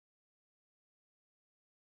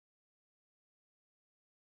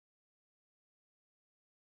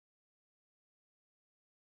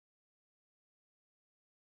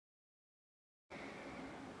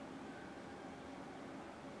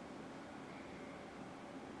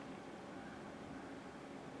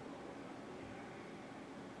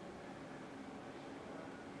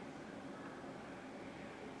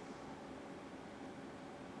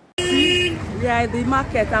are at the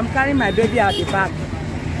market. I'm carrying my baby at the back.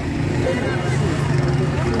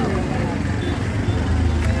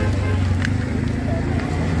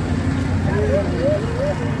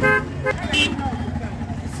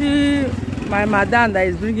 See my madam that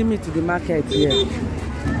is bringing me to the market here.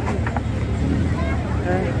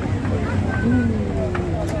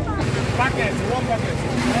 Packet, one packet.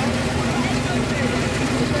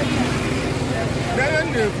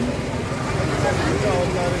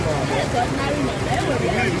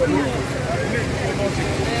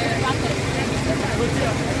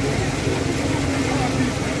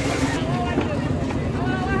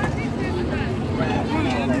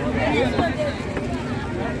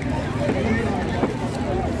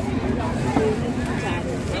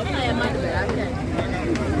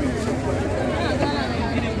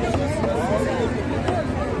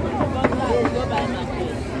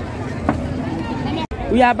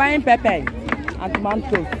 We are buying pepper and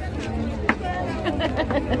tomato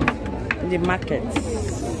in the market.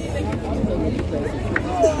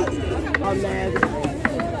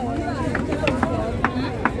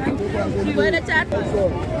 You want a chat?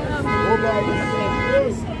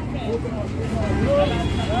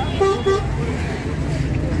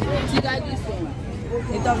 You got this one.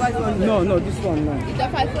 No, this one, no. It's a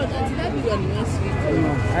 500. That be one more sweet.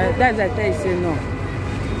 No. That's I tell you, say no.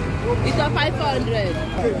 It's a 500.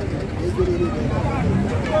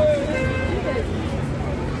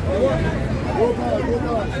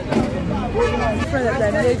 Friend that I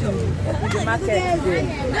made in the market today.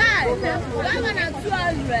 Guys, that one at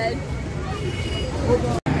 200.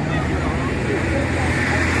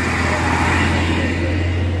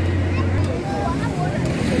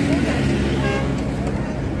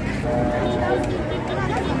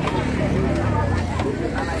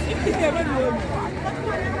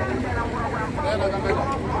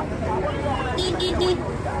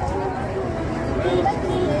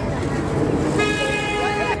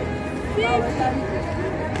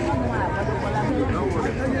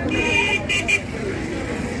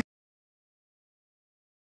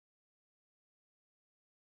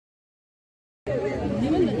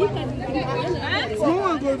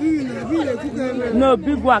 No,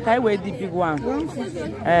 big one. Can I weigh the big one?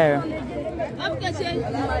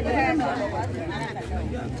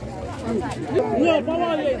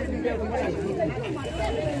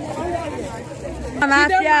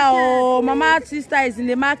 Oh, Mama sister is in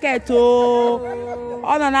the market. Oh,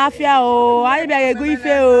 no, Nafia. Oh, I be a good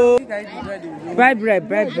oh. Bread.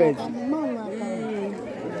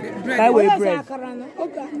 Can weigh bread?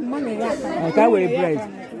 Can weigh bread?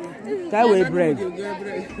 Can weigh bread?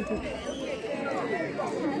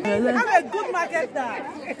 Have a good market there.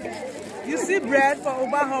 You see bread for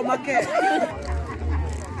Obaha market.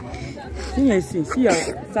 See your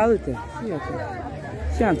salad.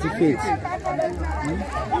 See Auntie Faith.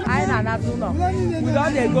 I don't know. We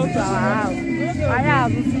don't go to our house. I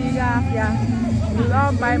have to see ya. We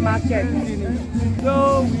don't buy market. So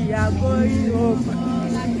we are going home.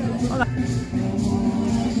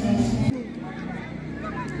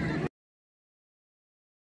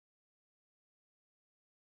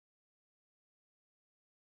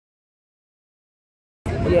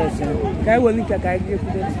 Yes, sir. I will link a guy to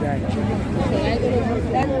this guy.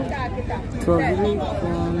 So really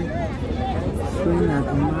fun showing at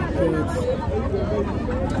the market,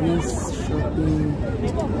 nice shopping,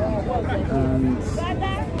 and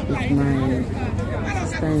with my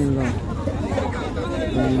sister-in-law.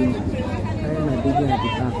 And carrying my baby at the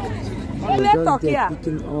back. So just there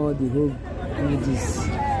picking all the whole goodies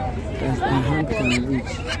that my hand can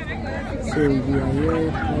reach. So we are here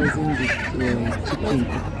pricing the chicken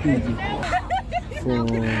pig for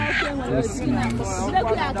Christmas.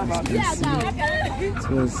 It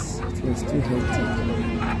was too hectic.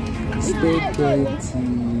 We stayed there till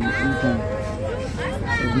evening.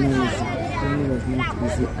 It was not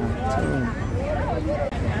easy at all.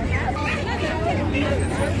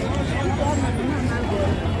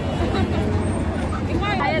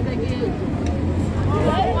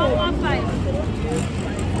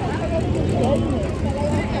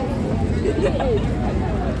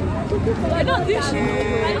 I don't do shit.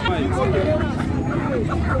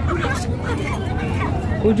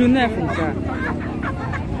 Would you never try?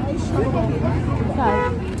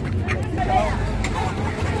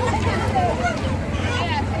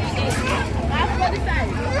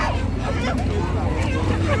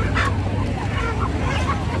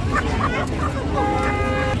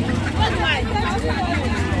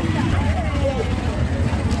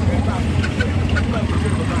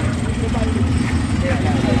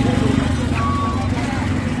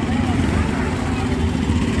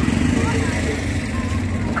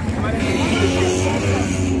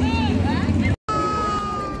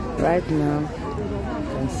 Right now, you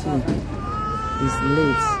can see it's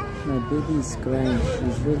late. My baby is crying.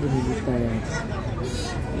 She's really tired.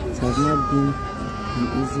 It has not been an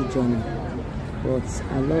easy journey, but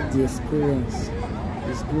I love the experience.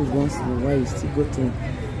 It's good once in a while you still go to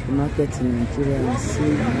the market in Nigeria and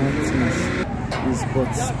see how things is.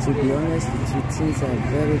 But to be honest with you, things are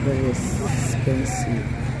very expensive.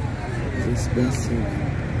 It's expensive.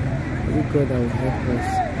 Only God that will help us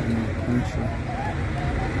in our country.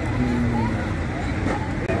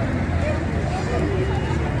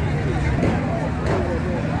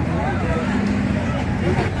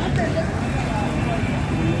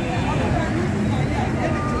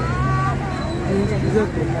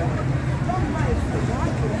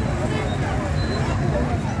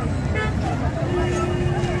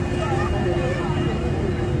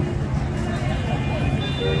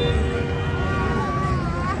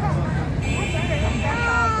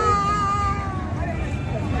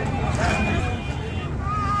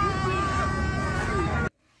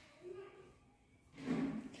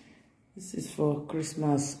 This is for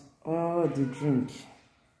Christmas. All the drink.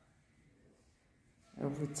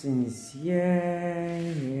 Everything is yeah.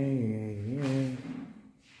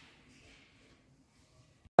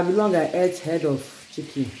 I belong I ate head of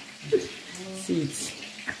chicken. See it.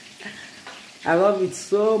 I love it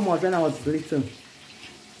so much when I was little.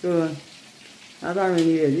 So I don't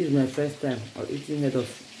really this is my first time of eating head of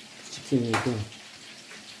chicken again.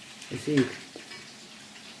 You see it.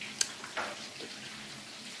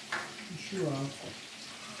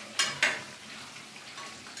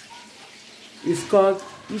 It's called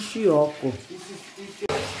Ishioko.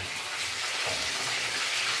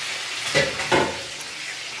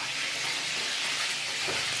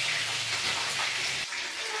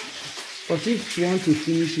 But if you want to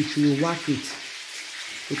finish it, you will whack it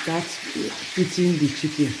without eating the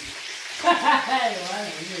chicken.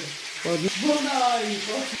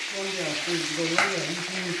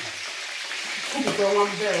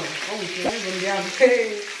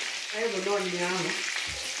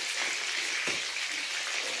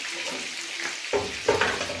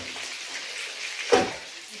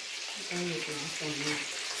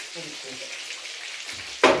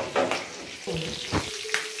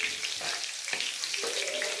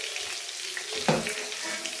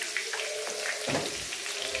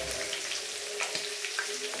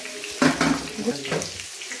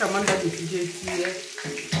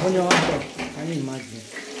 Can you imagine?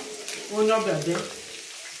 Oh no, baby.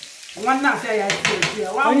 One now say I see.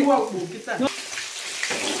 One walk book.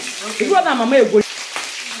 If you want mama you go.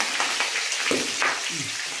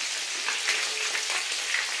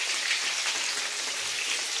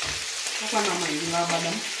 Papa na mama you love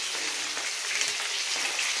madam.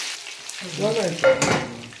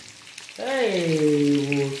 Hey,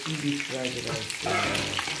 we'll see this right.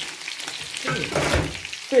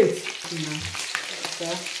 Faith.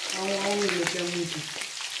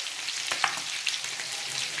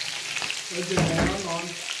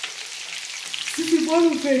 Sisi bolu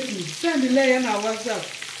Faith, send the layer na WhatsApp.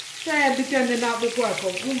 Say everything na boko ako.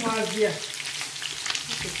 Umazia.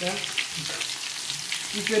 Okay.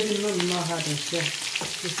 You didn't know how to say.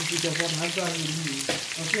 This is the one I got you.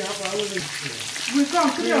 Okay, how about we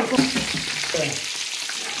come clear.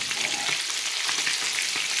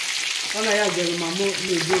 When I get my mom,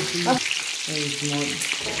 you go to it's not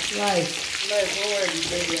right. Like already,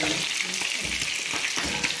 baby.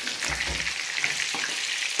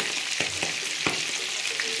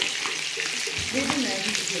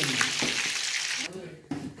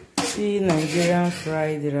 See Nigerian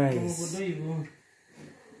fried rice.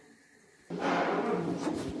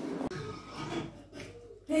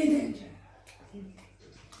 Hey,